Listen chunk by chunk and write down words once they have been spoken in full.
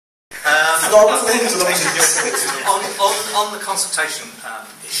On the consultation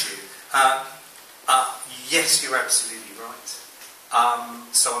issue, yes, you're absolutely right.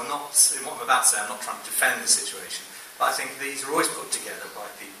 So I'm not, in what I'm about to say, I'm not trying to defend the situation, but I think these are always put together by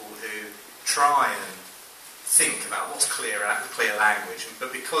people who try and think about what's clear language,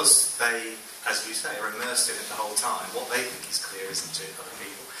 but because they, as you say, are immersed in it the whole time, what they think is clear isn't to other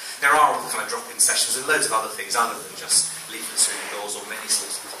people. There are all kind of drop-in sessions and loads of other things other than just leaflets through the doors or many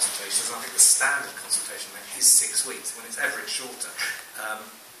sorts of consultations. And I think the standard consultation length is 6 weeks. When it's ever shorter,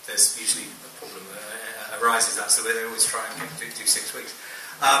 there's usually a problem arises out, so they always try and do 6 weeks.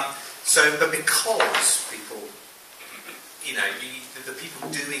 But because people, the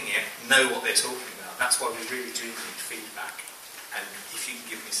people doing it know what they're talking about, that's why we really do need feedback. And if you can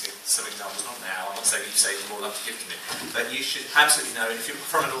give me some examples, not now, I'm not saying you say them all up to give to me, but you should absolutely know, if you're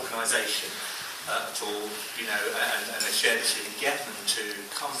from an organisation at all, and a shared issue, get them to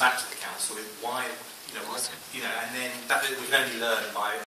come back to the council with why, and then that we can only learn by